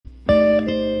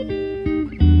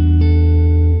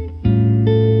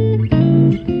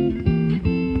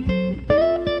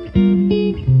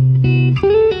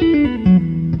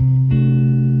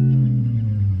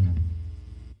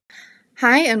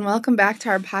and welcome back to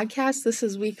our podcast. This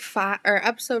is week 5 or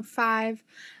episode 5.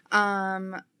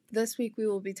 This week we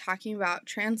will be talking about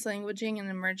translanguaging and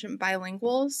emergent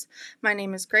bilinguals. My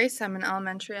name is Grace. I'm an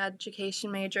elementary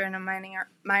education major and I'm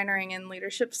minoring in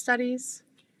leadership studies.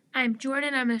 I'm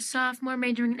Jordan. I'm a sophomore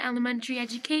majoring in elementary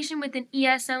education with an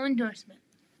ESL endorsement.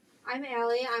 I'm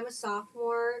Allie. I'm a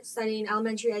sophomore studying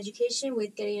elementary education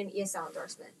with getting an ESL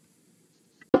endorsement.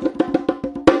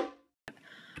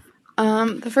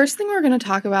 The first thing we're going to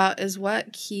talk about is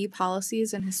what key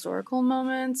policies and historical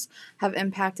moments have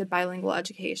impacted bilingual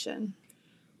education.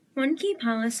 One key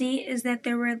policy is that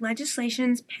there were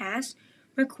legislations passed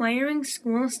requiring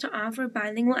schools to offer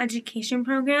bilingual education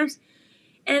programs,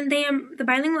 and the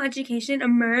bilingual education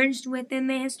emerged within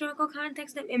the historical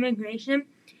context of immigration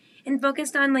and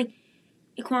focused on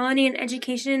equality in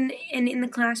education and in the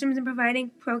classrooms and providing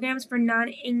programs for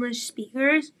non-English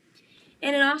speakers.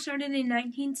 And it all started in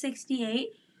 1968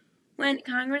 when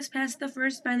Congress passed the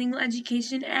first Bilingual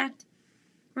Education Act.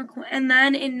 And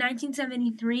then in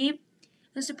 1973,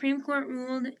 the Supreme Court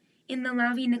ruled in the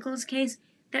Lau v. Nichols case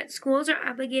that schools are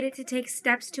obligated to take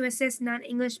steps to assist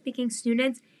non-English speaking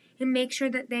students and make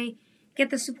sure that they get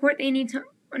the support they need to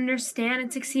understand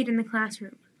and succeed in the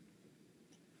classroom.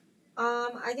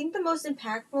 I think the most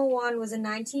impactful one was in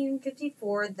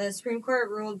 1954. The Supreme Court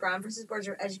ruled Brown v. Board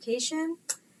of Education,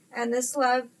 and this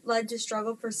led to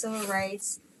struggle for civil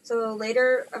rights. So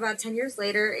later, about 10 years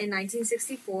later, in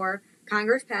 1964,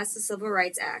 Congress passed the Civil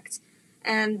Rights Act.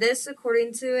 And this,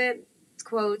 according to it,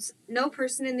 quotes, "No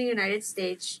person in the United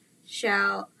States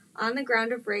shall, on the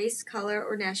ground of race, color,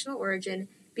 or national origin,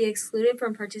 be excluded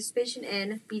from participation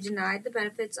in, be denied the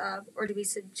benefits of, or to be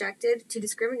subjected to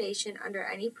discrimination under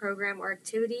any program or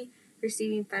activity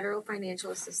receiving federal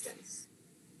financial assistance."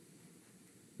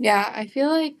 Yeah, I feel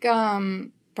like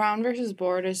Brown versus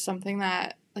Board is something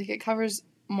that it covers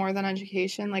more than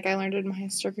education. I learned it in my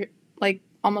history,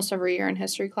 almost every year in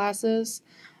history classes,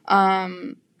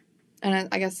 and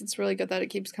I guess it's really good that it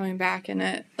keeps coming back and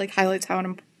it highlights how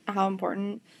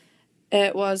important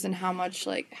it was and how much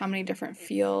how many different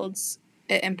fields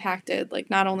it impacted,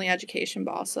 not only education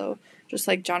but also just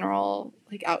general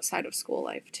outside of school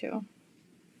life too.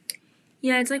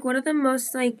 Yeah, it's one of the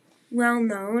most well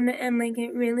known, and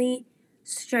it really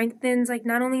strengthens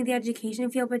not only the education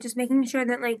field but just making sure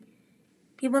that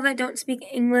people that don't speak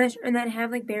English or that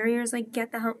have barriers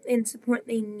get the help and support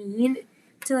they need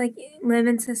to live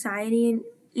in society, and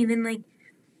even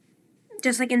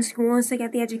just in schools to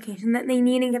get the education that they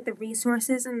need and get the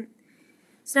resources and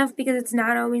stuff, because it's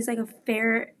not always a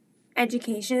fair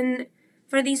education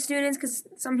for these students, because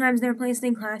sometimes they're placed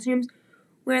in classrooms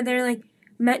where they're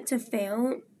meant to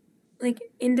fail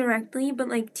indirectly,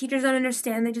 but teachers don't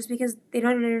understand that just because they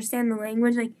don't understand the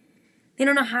language, they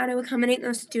don't know how to accommodate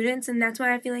those students. And that's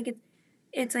why I feel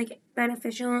it's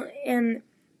beneficial and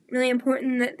really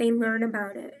important that they learn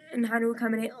about it and how to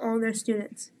accommodate all their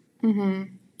students.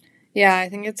 Yeah, I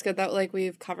think it's good that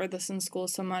we've covered this in school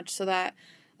so much so that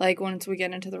once we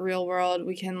get into the real world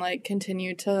we can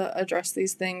continue to address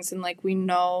these things, and we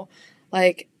know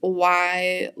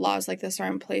why laws like this are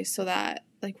in place, so that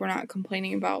we're not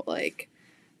complaining about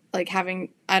having,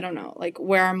 I don't know,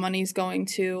 where our money's going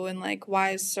to, and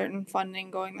why is certain funding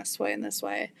going this way and this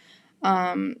way.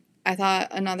 I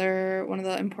thought one of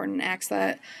the important acts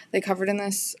that they covered in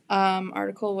this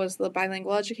article was the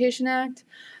Bilingual Education Act,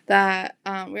 that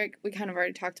we kind of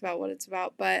already talked about what it's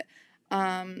about, but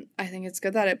I think it's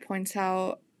good that it points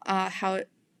out how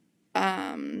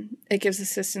it gives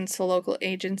assistance to local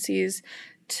agencies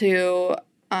to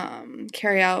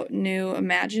carry out new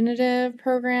imaginative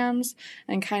programs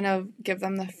and kind of give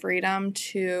them the freedom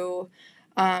to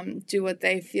do what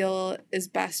they feel is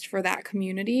best for that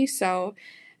community. So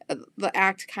the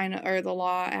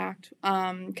law act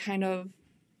kind of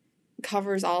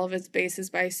covers all of its bases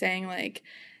by saying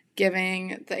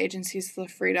giving the agencies the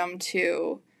freedom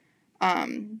to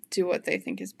do what they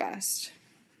think is best.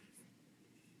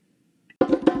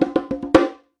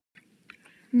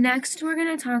 Next, we're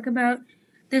going to talk about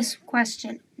this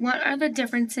question: what are the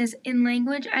differences in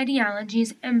language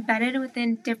ideologies embedded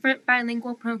within different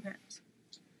bilingual programs?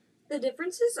 The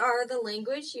differences are the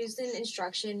language used in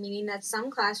instruction, meaning that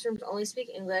some classrooms only speak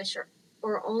English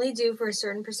or only do for a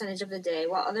certain percentage of the day,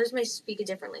 while others may speak a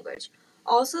different language.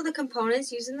 Also, the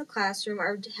components used in the classroom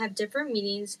have different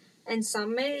meanings, and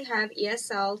some may have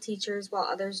ESL teachers while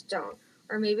others don't.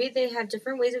 Or maybe they have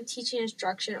different ways of teaching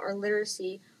instruction or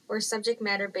literacy or subject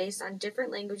matter based on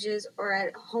different languages or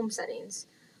at home settings.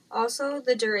 Also,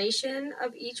 the duration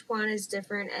of each one is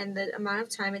different, and the amount of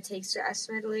time it takes to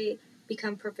estimately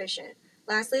become proficient.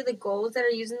 Lastly, the goals that are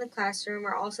used in the classroom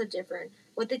are also different.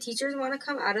 What the teachers want to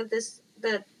come out of this,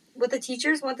 what the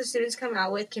teachers want the students to come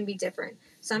out with can be different.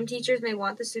 Some teachers may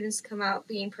want the students to come out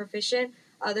being proficient.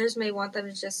 Others may want them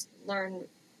to just learn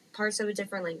parts of a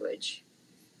different language.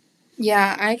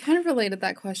 Yeah, I kind of related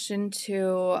that question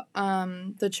to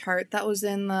the chart that was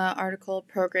in the article,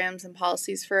 Programs and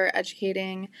Policies for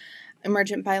Educating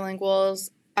Emergent Bilinguals.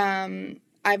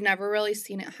 I've never really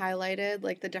seen it highlighted,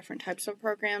 like the different types of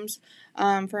programs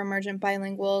for emergent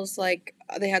bilinguals. Like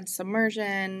they had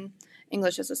submersion,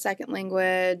 English as a second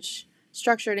language,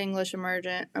 structured English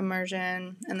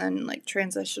immersion, and then like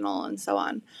transitional and so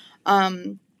on.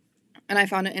 And I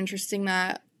found it interesting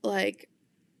that like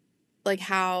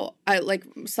how I like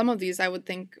some of these I would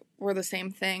think were the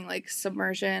same thing, like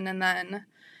submersion and then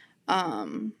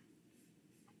um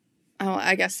oh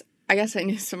I guess I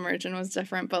knew submersion was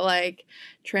different, but like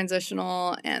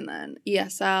transitional and then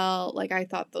ESL, like I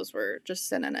thought those were just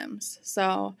synonyms.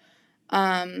 So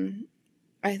um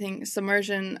I think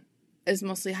submersion is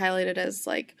mostly highlighted as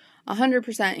like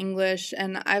 100% English,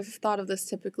 and I've thought of this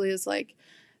typically as like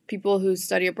people who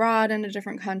study abroad in a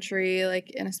different country,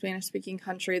 like in a Spanish speaking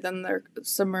country, then they're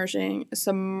submersing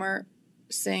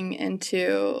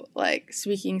into like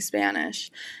speaking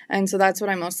Spanish. And so that's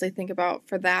what I mostly think about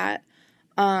for that.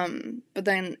 But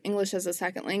then English as a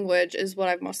second language is what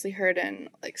I've mostly heard in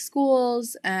like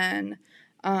schools, and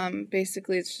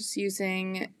basically it's just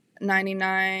using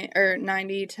 99 or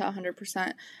 90 to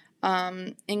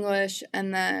 100% English,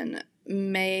 and then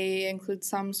may include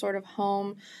some sort of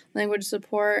home language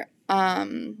support.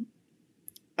 And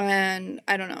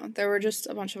I don't know, there were just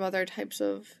a bunch of other types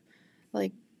of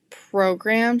like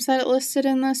programs that it listed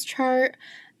in this chart,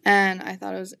 and I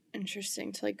thought it was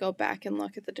interesting to like go back and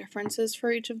look at the differences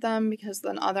for each of them, because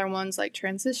then other ones like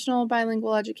transitional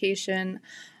bilingual education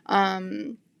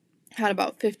had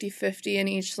about 50-50 in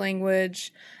each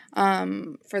language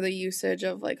for the usage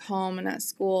of like home and at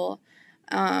school.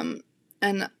 And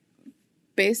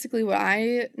basically what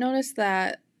I noticed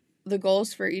that the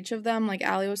goals for each of them, like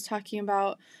Allie was talking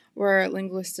about, were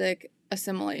linguistic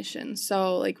assimilation.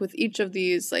 So like with each of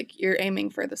these, like you're aiming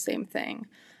for the same thing.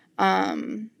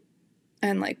 And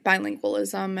like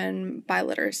bilingualism and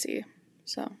biliteracy.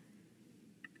 So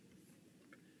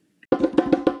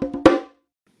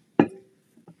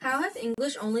How have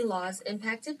English only laws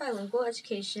impacted bilingual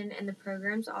education and the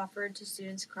programs offered to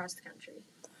students across the country?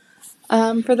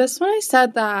 For this one, I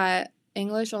said that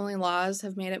English only laws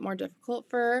have made it more difficult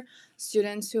for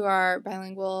students who are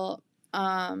bilingual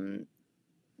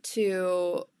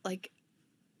to like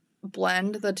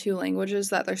blend the two languages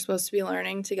that they're supposed to be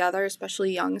learning together,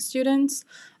 especially young students.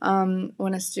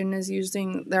 When a student is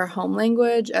using their home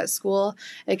language at school,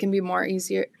 it can be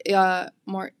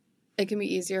it can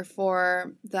be easier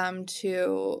for them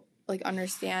to like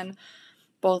understand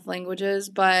both languages.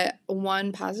 But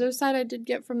one positive side I did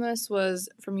get from this was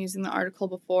from using the article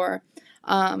before,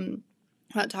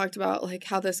 that talked about like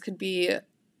how this could be,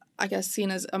 I guess,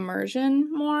 seen as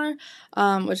immersion more,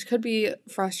 which could be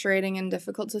frustrating and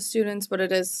difficult to students, but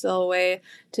it is still a way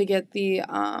to get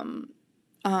them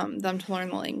to learn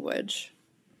the language.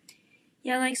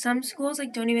 Yeah, like some schools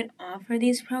like don't even offer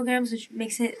these programs, which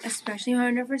makes it especially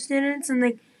harder for students. And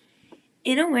like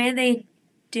in a way, they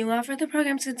do offer the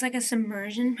programs. It's like a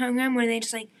submersion program where they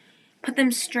just like put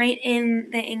them straight in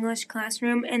the English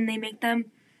classroom and they make them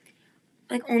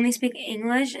like only speak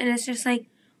English, and it's just like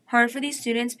hard for these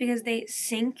students because they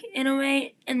sink in a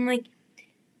way, and like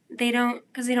they don't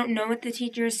know what the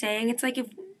teacher is saying. It's like if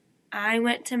I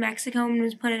went to Mexico and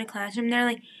was put in a classroom there,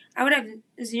 like I would have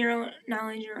zero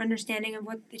knowledge or understanding of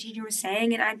what the teacher was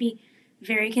saying, and I'd be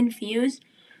very confused.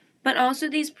 But also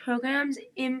these programs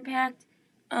impact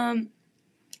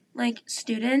like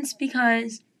students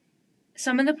because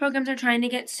some of the programs are trying to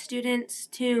get students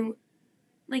to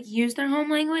like use their home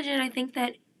language, and I think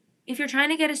that if you're trying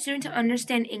to get a student to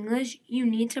understand English, you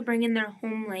need to bring in their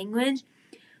home language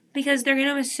because they're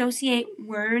going to associate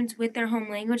words with their home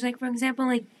language. Like for example,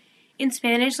 like in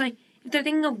Spanish, like if they're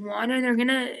thinking of water, they're going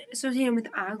to associate it with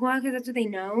agua because that's what they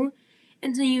know.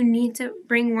 And so you need to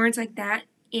bring words like that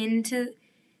into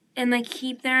and like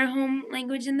keep their home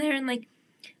language in there and like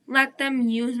let them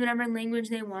use whatever language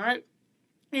they want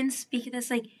and speak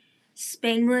this like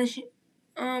Spanglish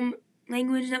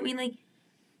language that we like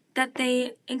that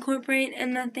they incorporate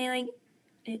and that they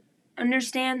like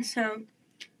understand. So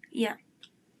yeah.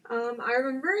 I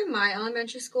remember in my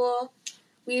elementary school,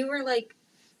 we were like,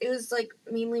 it was like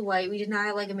mainly white. We did not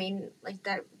have like a main like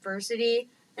diversity.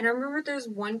 And I remember there was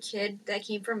one kid that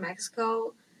came from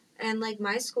Mexico, and like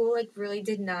my school like really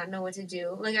did not know what to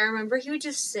do. Like I remember he would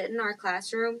just sit in our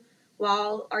classroom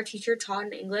while our teacher taught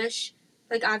in English,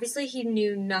 like, obviously he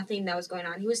knew nothing that was going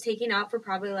on. He was taking out for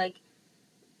probably, like,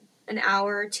 an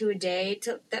hour to a day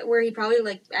where he probably,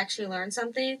 like, actually learned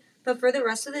something. But for the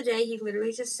rest of the day, he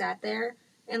literally just sat there.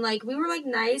 And, like, we were, like,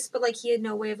 nice, but, like, he had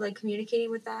no way of, like,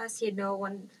 communicating with us. He had no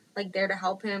one, like, there to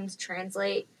help him to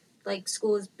translate. Like,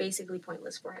 school is basically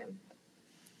pointless for him.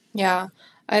 Yeah,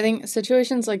 I think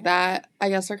situations like that, I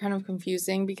guess, are kind of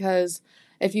confusing because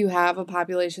if you have a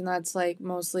population that's like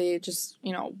mostly just,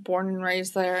 born and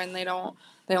raised there and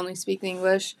they only speak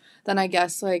English, then I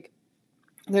guess like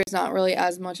there's not really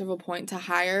as much of a point to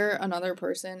hire another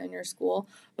person in your school.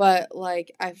 But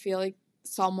like, I feel like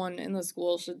someone in the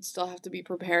school should still have to be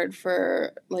prepared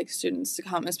for like students to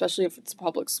come, especially if it's a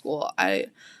public school.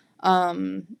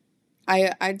 Um,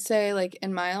 I'd say like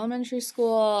in my elementary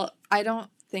school, I don't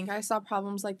think I saw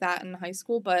problems like that in high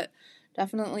school, but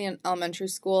definitely in elementary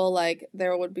school, like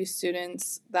there would be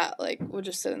students that like would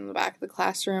just sit in the back of the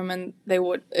classroom and they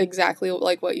would exactly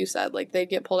like what you said, like they'd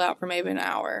get pulled out for maybe an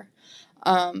hour.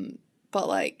 But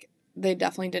like they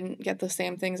definitely didn't get the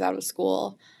same things out of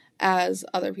school as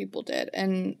other people did.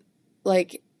 And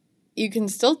like you can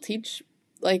still teach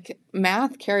like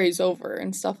math carries over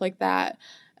and stuff like that.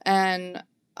 And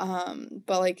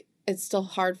but like it's still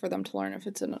hard for them to learn if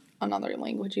it's in another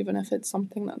language, even if it's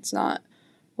something that's not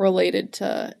related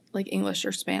to like English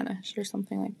or Spanish or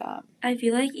something like that. I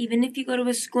feel like even if you go to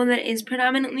a school that is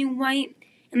predominantly white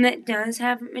and that does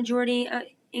have majority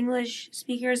English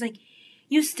speakers, like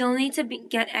you still need to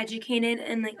get educated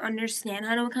and like understand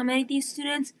how to accommodate these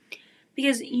students,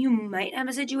 because you might have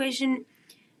a situation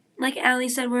like Allie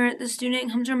said where the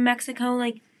student comes from Mexico.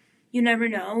 Like you never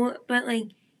know, but like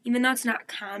even though it's not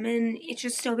common, it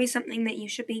should still be something that you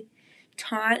should be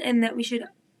taught and that we should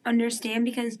understand,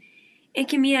 because it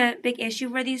can be a big issue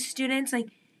for these students. Like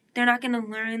they're not going to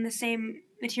learn the same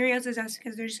materials as us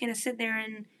because they're just going to sit there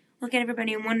and look at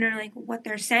everybody and wonder like what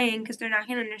they're saying because they're not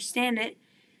going to understand it.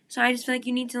 So I just feel like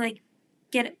you need to like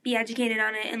be educated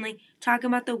on it and like talk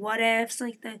about the what ifs,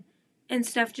 like the and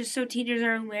stuff, just so teachers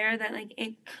are aware that like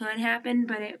it could happen,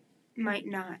 but it might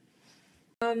not.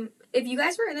 If you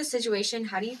guys were in this situation,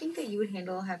 how do you think that you would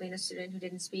handle having a student who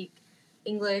didn't speak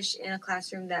English in a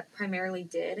classroom that primarily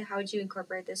did? How would you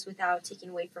incorporate this without taking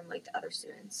away from like the other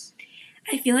students?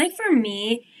 I feel like for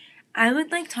me, I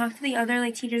would like talk to the other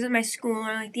like teachers at my school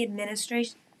or like the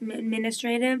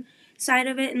administrative side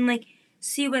of it and like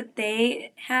see what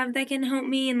they have that can help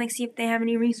me and like see if they have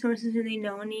any resources or they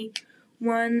know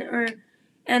anyone, or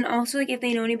and also like if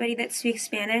they know anybody that speaks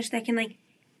Spanish that can like,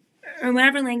 or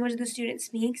whatever language the student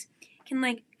speaks, can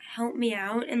like help me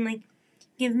out and like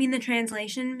give me the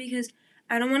translation, because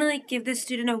I don't want to like give the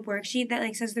student a worksheet that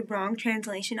like says the wrong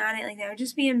translation on it. Like that would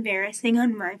just be embarrassing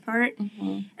on my part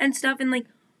and stuff. And like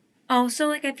also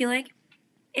like I feel like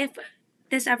if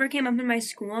this ever came up in my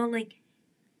school, like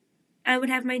I would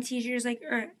have my teachers like,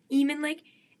 or even like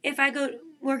if I go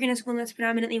work in a school that's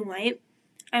predominantly white,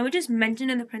 I would just mention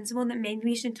to the principal that maybe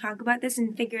we should talk about this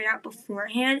and figure it out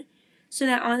beforehand, so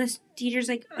that all the teachers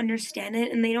like understand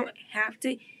it and they don't have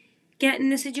to get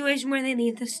in a situation where they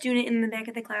leave the student in the back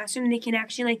of the classroom. They can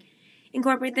actually like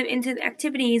incorporate them into the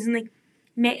activities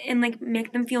and like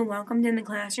make them feel welcomed in the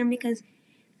classroom, because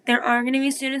there are going to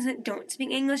be students that don't speak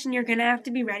English and you're going to have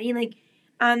to be ready like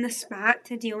on the spot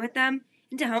to deal with them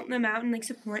and to help them out and like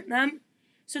support them.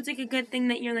 So it's like a good thing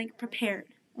that you're like prepared.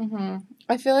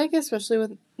 I feel like especially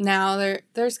with now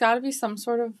there's got to be some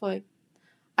sort of like,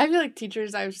 I feel like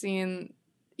teachers I've seen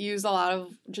use a lot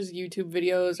of just YouTube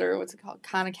videos or what's it called,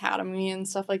 Khan Academy and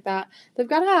stuff like that. They've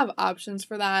got to have options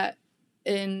for that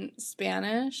in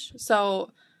Spanish.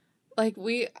 So like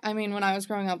when I was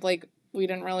growing up, like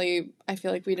I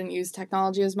feel like we didn't use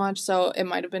technology as much, so it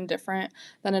might have been different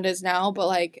than it is now. But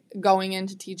like going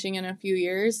into teaching in a few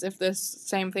years, if this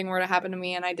same thing were to happen to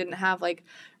me and I didn't have like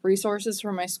resources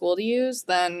for my school to use,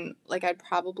 then like I'd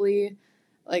probably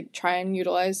like try and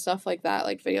utilize stuff like that,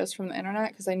 like videos from the internet,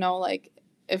 because I know like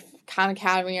if Khan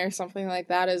Academy or something like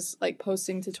that is like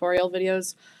posting tutorial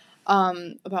videos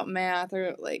about math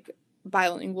or like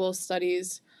bilingual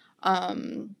studies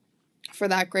for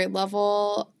that grade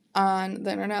level on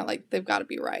the internet, like they've got to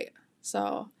be right.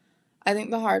 So I think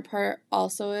the hard part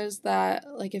also is that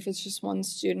like if it's just one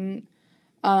student,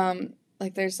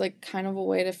 like there's like kind of a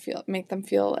way to make them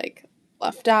feel like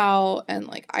left out and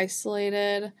like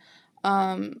isolated. It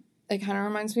kind of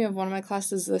reminds me of one of my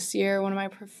classes this year. One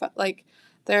of my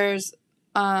there's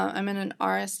I'm in an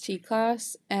RST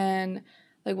class, and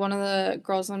like one of the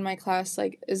girls in my class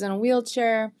like is in a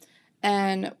wheelchair,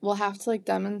 and we'll have to like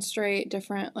demonstrate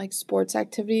different like sports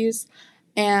activities,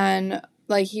 and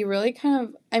like he really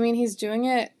kind of, he's doing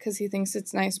it because he thinks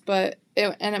it's nice, but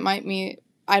it might be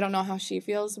I don't know how she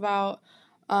feels about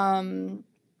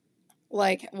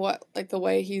like what like the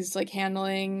way he's like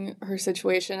handling her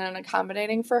situation and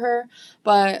accommodating for her,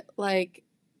 but like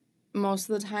most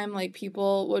of the time like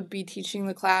people would be teaching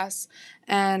the class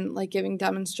and like giving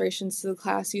demonstrations to the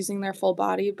class using their full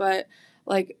body, but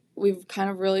like we've kind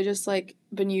of really just like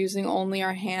been using only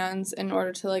our hands in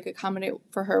order to like accommodate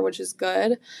for her, which is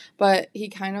good, but he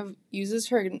kind of uses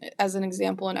her as an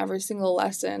example in every single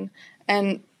lesson.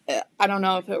 And I don't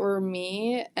know, if it were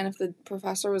me and if the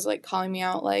professor was like calling me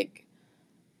out like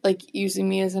using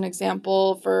me as an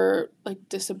example for like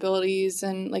disabilities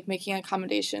and like making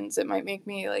accommodations, it might make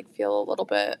me like feel a little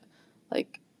bit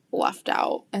like left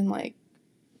out and like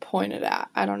pointed at.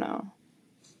 I don't know.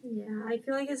 Yeah, I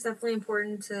feel like it's definitely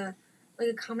important to like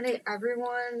accommodate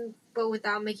everyone, but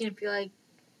without making it feel like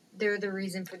they're the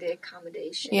reason for the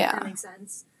accommodation. Yeah. If that makes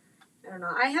sense. I don't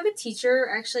know. I have a teacher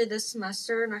actually this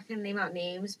semester, I'm not gonna name out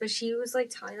names, but she was like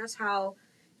telling us how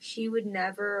she would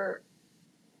never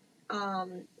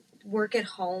work at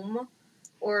home,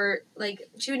 or like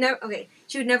she would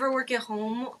never work at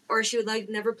home, or she would like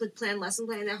never plan lesson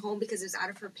plan at home because it's out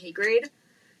of her pay grade.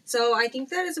 So I think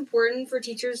that it's important for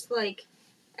teachers to like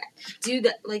do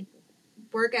that, like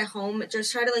work at home,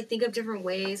 just try to like think of different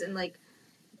ways and like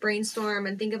brainstorm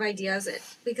and think of ideas,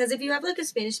 because if you have like a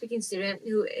Spanish speaking student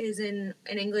who is in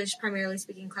an English primarily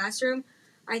speaking classroom,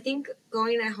 I think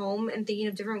going at home and thinking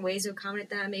of different ways to accommodate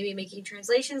them, maybe making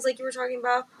translations like you were talking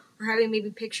about, or having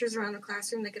maybe pictures around the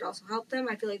classroom that could also help them,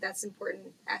 I feel like that's an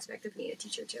important aspect of being a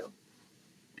teacher too.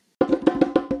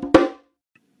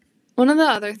 One of the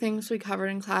other things we covered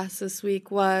in class this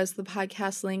week was the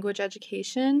podcast Language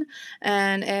Education,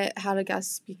 and it had a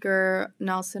guest speaker,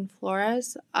 Nelson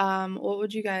Flores. What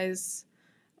would you guys,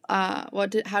 how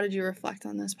did you reflect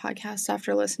on this podcast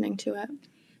after listening to it?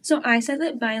 So I said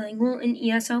that bilingual and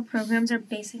ESL programs are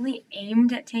basically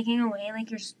aimed at taking away like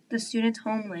the student's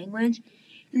home language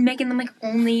and making them like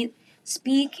only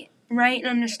speak, write, and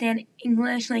understand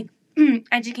English. Like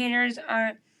educators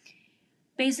are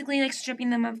basically like stripping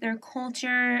them of their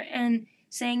culture and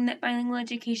saying that bilingual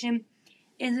education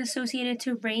is associated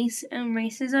to race and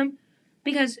racism,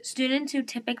 because students who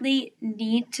typically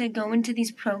need to go into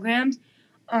these programs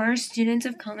are students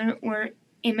of color or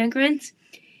immigrants.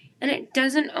 And it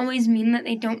doesn't always mean that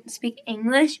they don't speak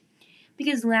English,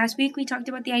 because last week we talked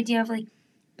about the idea of like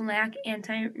black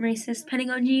anti-racist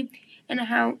pedagogy and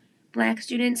how black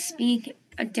students speak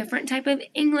a different type of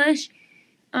English,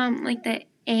 like the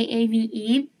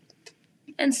AAVE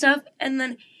and stuff. And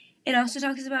then it also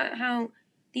talks about how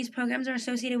these programs are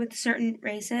associated with certain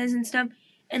races and stuff,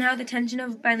 and how the tension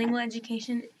of bilingual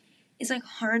education is like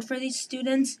hard for these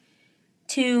students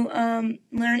to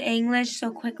learn English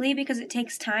so quickly, because it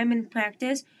takes time and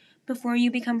practice before you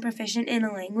become proficient in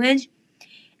a language.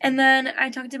 And then I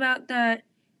talked about the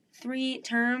 3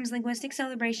 terms: linguistic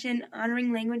celebration,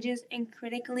 honoring languages, and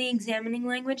critically examining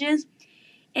languages.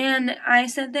 And I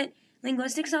said that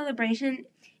linguistic celebration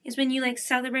is when you like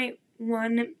celebrate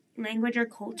one language or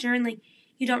culture and like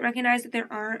you don't recognize that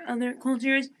there are other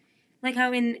cultures. Like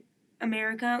how in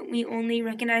America we only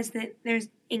recognize that there's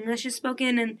English is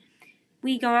spoken, and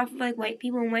we go off of like white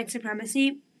people and white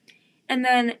supremacy. And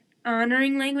then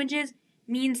honoring languages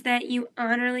means that you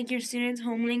honor like your students'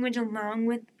 home language along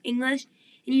with English,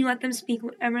 and you let them speak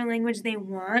whatever language they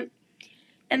want.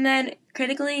 And then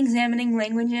critically examining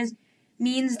languages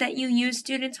means that you use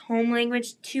students' home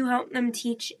language to help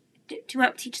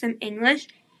teach them English.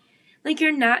 Like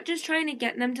you're not just trying to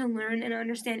get them to learn and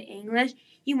understand English.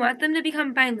 You want them to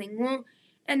become bilingual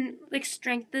and like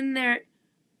strengthen their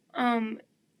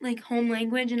like home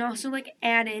language, and also like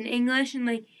add in English, and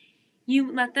like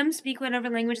you let them speak whatever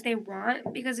language they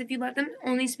want, because if you let them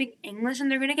only speak English, then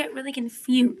they're going to get really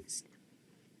confused.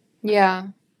 Yeah,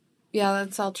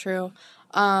 that's all true.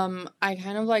 I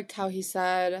kind of liked how he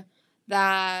said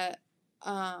that,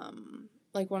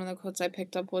 like one of the quotes I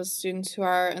picked up was students who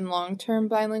are in long-term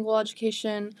bilingual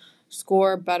education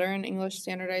score better in English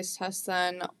standardized tests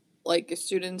than like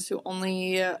students who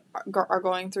only are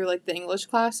going through like the English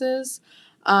classes.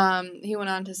 He went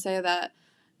on to say that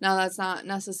now that's not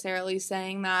necessarily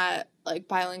saying that like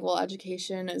bilingual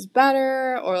education is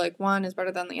better or like one is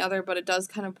better than the other, but it does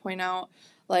kind of point out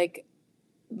like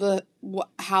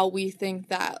how we think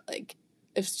that like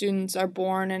if students are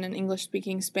born in an English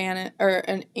speaking Spanish or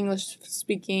an English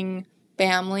speaking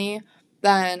family,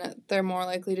 then they're more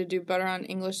likely to do better on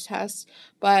English tests.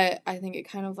 But I think it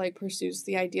kind of like pursues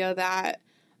the idea that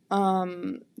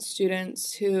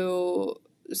students who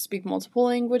speak multiple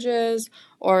languages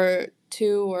or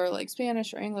two, or like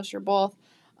Spanish or English or both,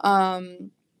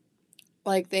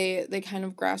 like they kind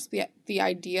of grasp the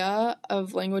idea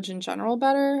of language in general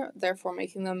better, therefore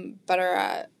making them better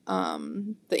at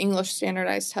the English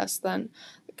standardized test than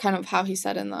kind of how he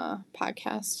said in the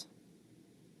podcast.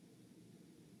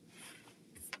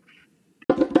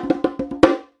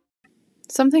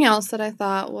 Something else that I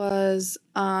thought was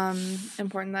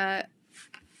important that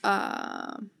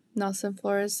Nelson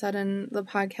Flores said in the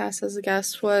podcast as a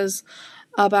guest was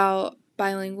about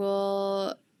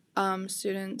bilingual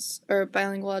students or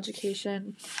bilingual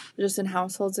education just in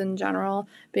households in general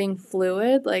being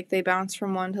fluid, like they bounce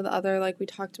from one to the other, like we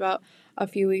talked about a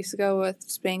few weeks ago with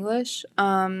Spanglish.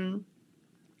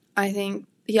 I think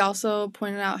he also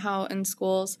pointed out how in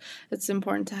schools it's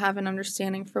important to have an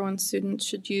understanding for when students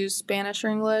should use Spanish or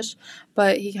English,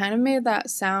 but he kind of made that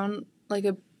sound like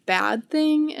a bad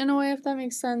thing in a way, if that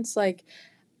makes sense. Like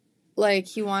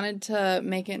he wanted to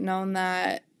make it known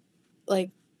that like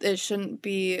we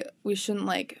shouldn't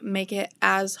like make it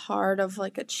as hard of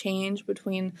like a change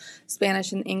between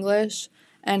Spanish and English.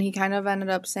 And he kind of ended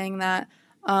up saying that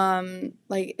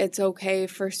like it's okay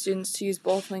for students to use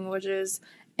both languages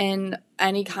in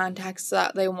any context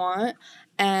that they want.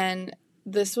 And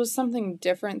this was something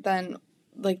different than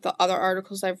like the other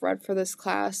articles I've read for this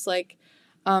class. Like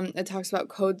it talks about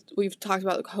code. We've talked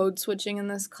about code switching in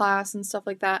this class and stuff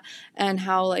like that, and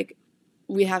how like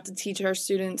we have to teach our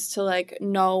students to like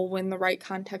know when the right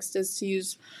context is to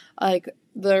use like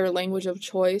their language of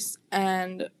choice.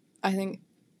 And I think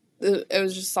it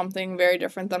was just something very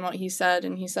different than what he said.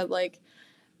 And he said like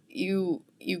you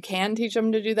can teach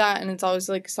them to do that, and it's always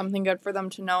like something good for them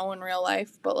to know in real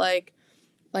life, but like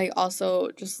also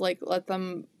just like let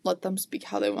them speak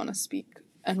how they want to speak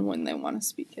and when they want to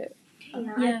speak it.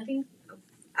 Yeah.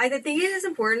 I think it is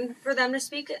important for them to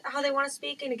speak how they want to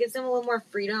speak, and it gives them a little more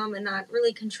freedom and not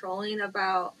really controlling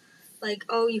about, like,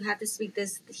 oh, you have to speak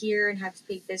this here and have to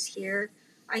speak this here.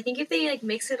 I think if they, like,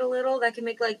 mix it a little, that can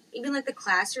make, like, even, like, the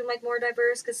classroom, like, more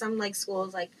diverse, because some, like,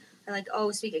 schools, like, are like,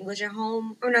 oh, speak English at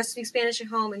home, or not, speak Spanish at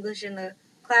home, English in the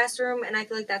classroom, and I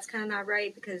feel like that's kind of not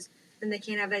right, because then they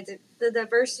can't have, like, the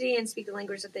diversity and speak the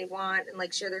language that they want and,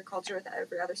 like, share their culture with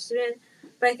every other student.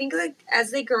 But I think, like,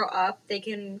 as they grow up, they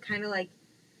can kind of, like,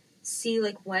 see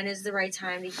like when is the right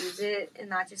time to use it and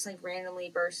not just like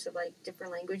randomly bursts of like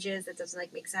different languages that doesn't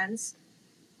like make sense.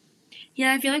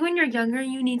 Yeah, I feel like when you're younger,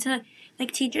 you need to,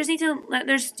 like, teachers need to let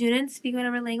their students speak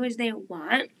whatever language they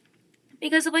want.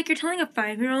 Because if, like, you're telling a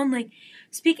 5-year-old, like,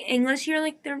 speak English here,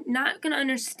 like, they're not going to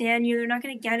understand you. They're not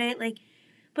going to get it. Like,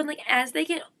 but, like, as they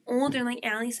get older, like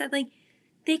Allie said, like,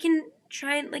 they can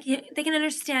try and, like, they can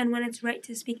understand when it's right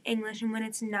to speak English and when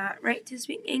it's not right to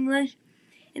speak English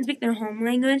and speak their home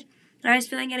language. And I just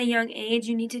feel like at a young age,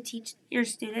 you need to teach your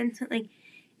students that, like,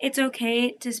 it's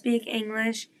okay to speak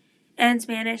English and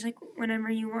Spanish, like, whenever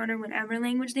you want or whatever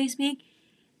language they speak.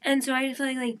 And so I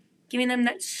feel like giving them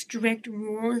that strict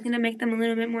rule is going to make them a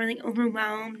little bit more, like,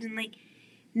 overwhelmed and, like,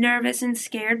 nervous and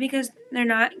scared because they're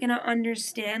not going to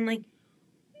understand, like,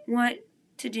 what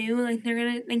to do. Like, they're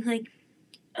going to think, like,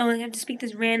 oh, I have to speak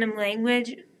this random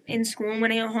language in school, and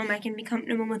when I go home, I can be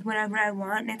comfortable with whatever I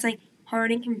want. And it's, like,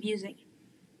 hard and confusing.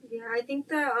 Yeah, I think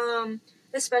that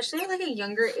especially at like a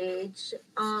younger age,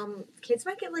 kids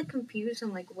might get like confused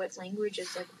on like what language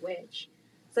is like which.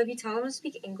 So if you tell them to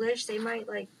speak English, they might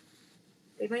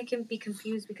be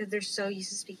confused because they're so used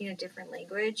to speaking a different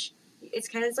language. It's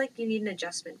kind of like you need an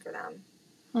adjustment for them.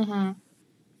 Mhm.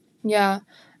 Yeah,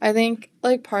 I think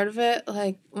like part of it,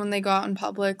 like when they go out in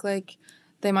public, like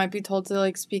they might be told to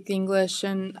like speak English,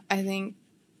 and I think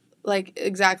like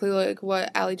exactly like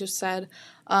what Allie just said,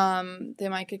 they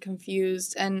might get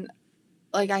confused. And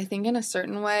like I think in a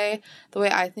certain way, the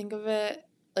way I think of it,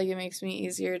 like it makes me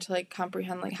easier to like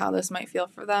comprehend like how this might feel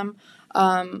for them.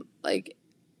 Like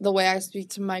the way I speak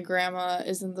to my grandma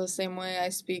isn't the same way I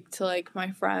speak to like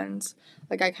my friends.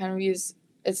 Like I kind of use,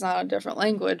 it's not a different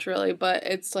language really, but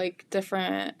it's like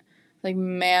different like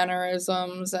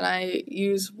mannerisms, and I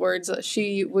use words that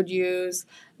she would use.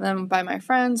 And then by my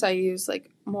friends, I use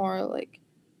like more like,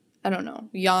 I don't know,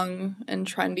 young and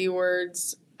trendy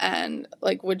words, and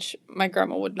like which my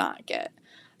grandma would not get.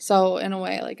 So in a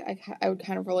way, like I would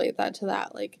kind of relate that to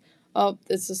that. Like, oh,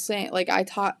 it's the same. Like I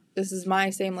taught, this is my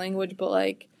same language, but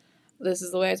like this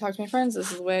is the way I talk to my friends.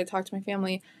 This is the way I talk to my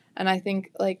family. And I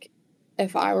think like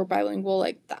if I were bilingual,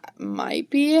 like that might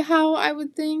be how I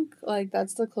would think. Like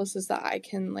that's the closest that I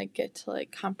can like get to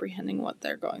like comprehending what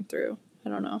they're going through. I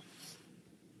don't know.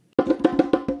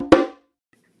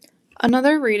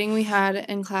 Another reading we had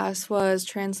in class was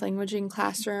Translanguaging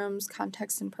Classrooms,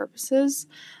 Context and Purposes.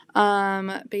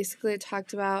 Basically, it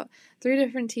talked about 3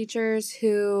 different teachers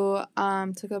who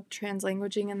took up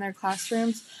translanguaging in their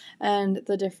classrooms and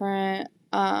the different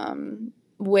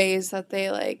ways that they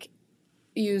like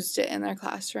used it in their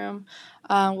classroom.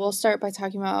 We'll start by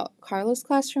talking about Carla's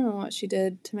classroom and what she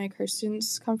did to make her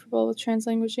students comfortable with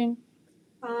translanguaging.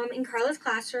 In Carla's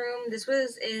classroom, this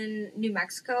was in New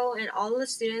Mexico, and all of the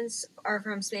students are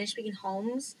from Spanish-speaking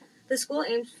homes. The school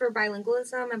aims for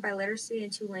bilingualism and biliteracy in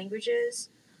 2 languages.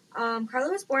 Carla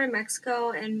was born in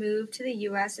Mexico and moved to the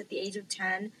U.S. at the age of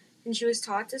 10, and she was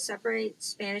taught to separate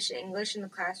Spanish and English in the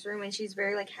classroom, and she's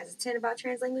very hesitant about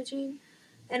translanguaging.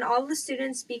 And all of the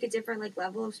students speak a different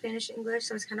level of Spanish and English,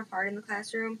 so it's kind of hard in the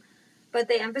classroom. But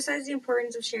they emphasize the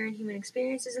importance of sharing human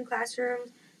experiences in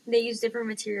classrooms. They use different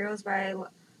materials by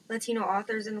Latino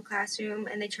authors in the classroom,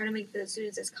 and they try to make the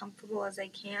students as comfortable as they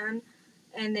can.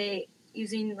 And they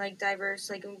using diverse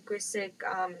linguistic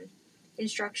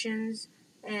instructions,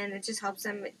 and it just helps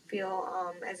them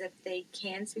feel as if they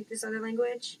can speak this other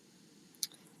language.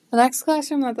 The next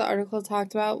classroom that the article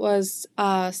talked about was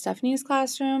Stephanie's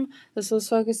classroom. This was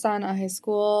focused on a high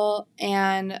school,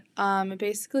 and it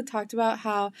basically talked about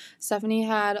how Stephanie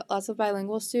had lots of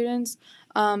bilingual students,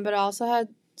 but also had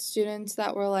students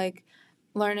that were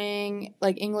learning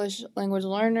English language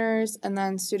learners, and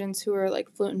then students who were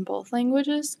fluent in both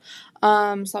languages.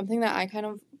 Something that I kind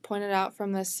of pointed out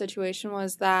from this situation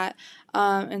was that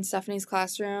in Stephanie's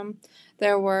classroom,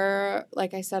 there were,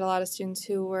 like I said, a lot of students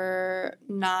who were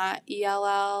not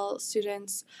ELL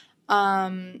students,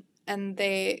 and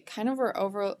they kind of were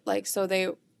so they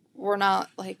were not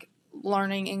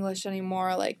learning English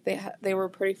anymore. They were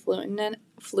pretty fluent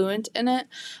in it,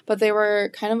 but they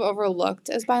were kind of overlooked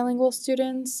as bilingual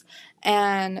students,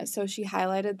 and so she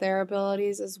highlighted their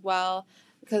abilities as well,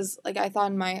 because I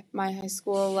thought in my high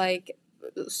school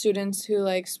students who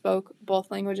spoke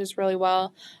both languages really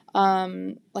well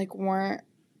weren't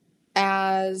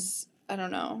as, I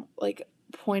don't know,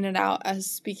 pointed out as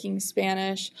speaking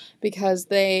Spanish because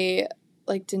they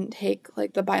didn't take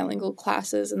the bilingual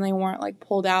classes, and they weren't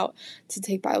pulled out to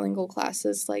take bilingual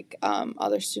classes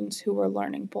other students who were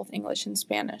learning both English and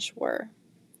Spanish were.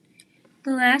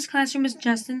 The last classroom is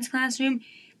Justin's classroom.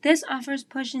 This offers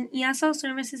push and ESL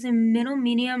services in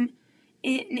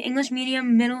English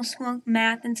medium, middle school,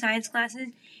 math, and science classes.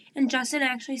 And Justin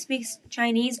actually speaks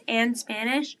Chinese and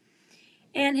Spanish.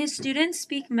 And his students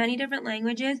speak many different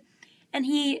languages. And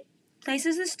he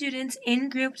places the students in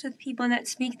groups with people that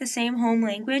speak the same home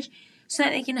language so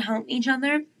that they can help each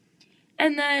other.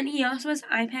 And then he also has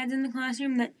iPads in the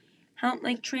classroom that help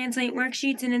translate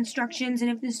worksheets and instructions. And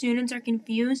if the students are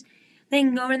confused, they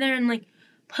can go over there and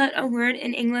put a word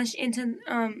in English into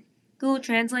Google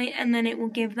Translate, and then it will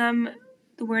give them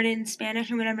the word in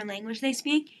Spanish or whatever language they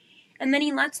speak. And then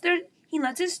he lets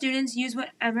his students use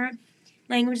whatever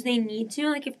language they need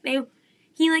to.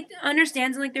 He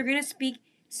understands they're gonna speak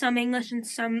some English and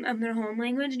some of their home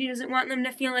language, and he doesn't want them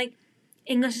to feel like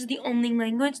English is the only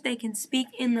language they can speak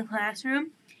in the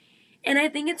classroom. And I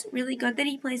think it's really good that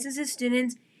he places his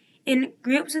students in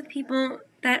groups with people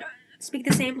that speak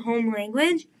the same home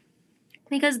language,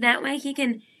 because that way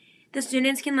the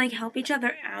students can help each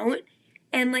other out.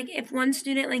 And if one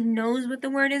student knows what the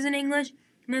word is in English,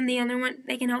 and then the other one,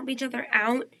 they can help each other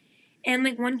out, and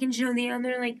one can show the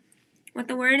other what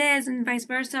the word is, and vice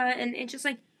versa. And it just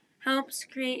helps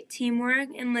create teamwork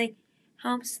and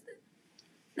helps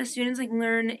the students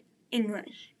learn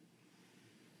English.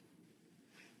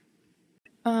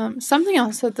 Something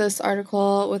else that this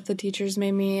article with the teachers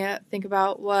made me think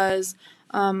about was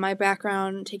my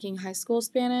background taking high school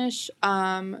Spanish.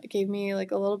 Gave me a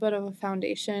little bit of a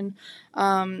foundation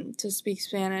to speak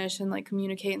Spanish and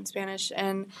communicate in Spanish,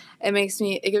 and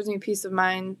it gives me peace of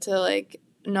mind to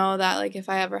know that if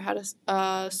I ever had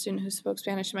a student who spoke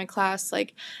Spanish in my class, I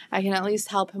can at least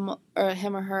help him or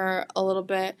her a little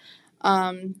bit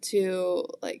to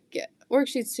get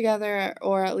worksheets together,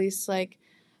 or at least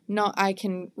no, I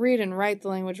can read and write the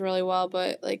language really well,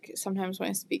 but sometimes when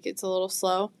I speak it's a little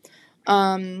slow.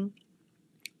 But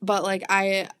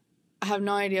I have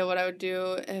no idea what I would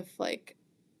do if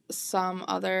some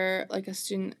other a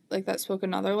student that spoke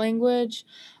another language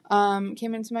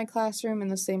came into my classroom in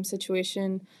the same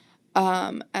situation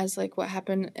as what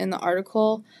happened in the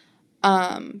article,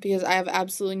 because I have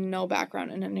absolutely no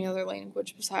background in any other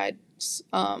language besides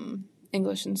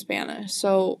English and Spanish.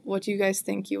 So what do you guys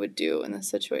think you would do in this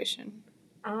situation?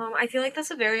 I feel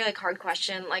that's a very hard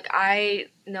question. I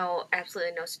know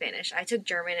absolutely no Spanish. I took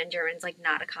German, and German's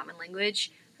not a common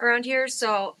language around here.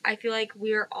 So I feel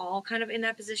we're all kind of in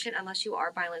that position unless you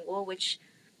are bilingual, which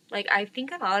I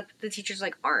think a lot of the teachers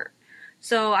aren't.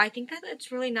 So I think that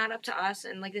it's really not up to us,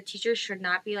 and like the teachers should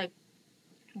not be like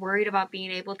worried about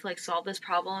being able to like solve this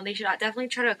problem. They should definitely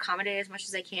try to accommodate as much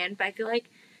as they can. But I feel like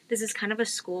this is kind of a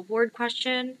school board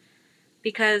question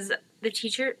because the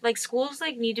teacher like schools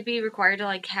like need to be required to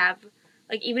like have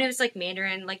like even if it's like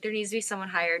Mandarin, like there needs to be someone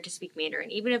hired to speak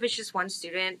Mandarin. Even if it's just one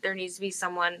student, there needs to be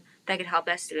someone that could help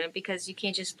that student because you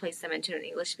can't just place them into an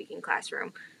English speaking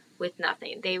classroom with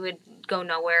nothing. They would go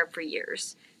nowhere for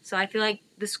years. So I feel like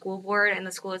the school board and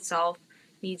the school itself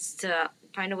needs to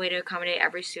find a way to accommodate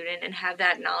every student and have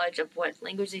that knowledge of what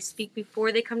language they speak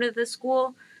before they come to the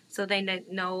school so they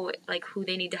know like who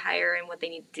they need to hire and what they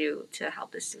need to do to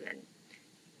help the student.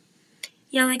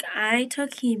 Yeah, like I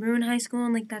took Hebrew in high school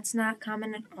and like that's not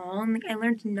common at all, and like I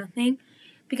learned nothing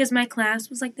because my class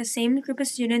was like the same group of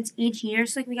students each year,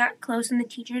 so like we got close and the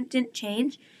teacher didn't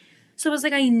change. So it was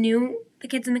like I knew the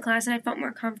kids in the class and I felt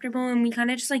more comfortable, and we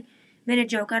kind of just like made a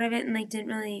joke out of it and like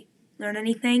didn't really learn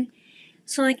anything.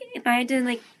 So like if I had to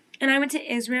like, and I went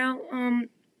to Israel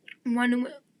one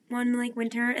like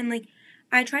winter, and like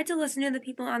I tried to listen to the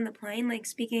people on the plane like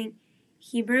speaking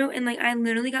Hebrew, and like I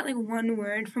literally got like one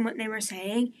word from what they were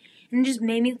saying, and it just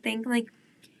made me think like,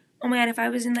 oh my god, if I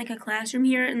was in like a classroom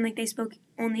here and like they spoke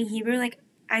only Hebrew, like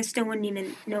I still wouldn't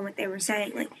even know what they were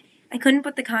saying. Like I couldn't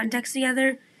put the context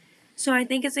together. So I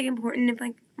think it's like important if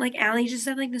like Allie just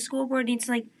said, like the school board needs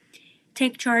to like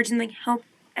take charge and like help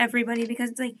everybody, because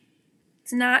it's like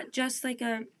it's not just like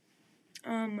a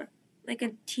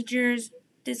teacher's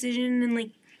decision and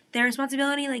like their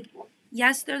responsibility. Like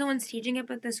yes, they're the ones teaching it,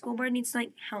 but the school board needs to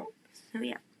like help. So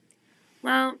yeah.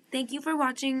 Well, thank you for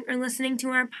watching or listening to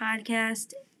our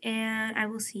podcast, and I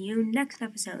will see you next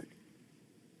episode.